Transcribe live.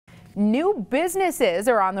New businesses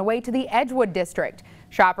are on the way to the Edgewood district.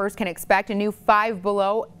 Shoppers can expect a new Five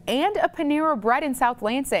Below and a Panera Bread in South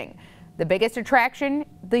Lansing. The biggest attraction,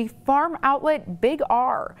 the farm outlet Big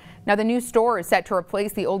R. Now the new store is set to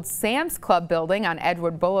replace the old Sam's Club building on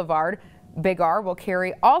Edgewood Boulevard. Big R will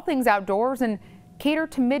carry all things outdoors and cater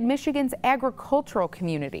to Mid-Michigan's agricultural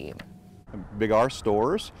community. Big R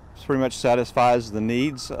stores pretty much satisfies the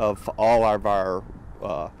needs of all of our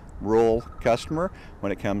rural customer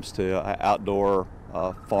when it comes to outdoor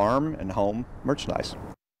farm and home merchandise.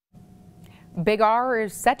 Big R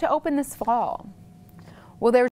is set to open this fall. Well, there's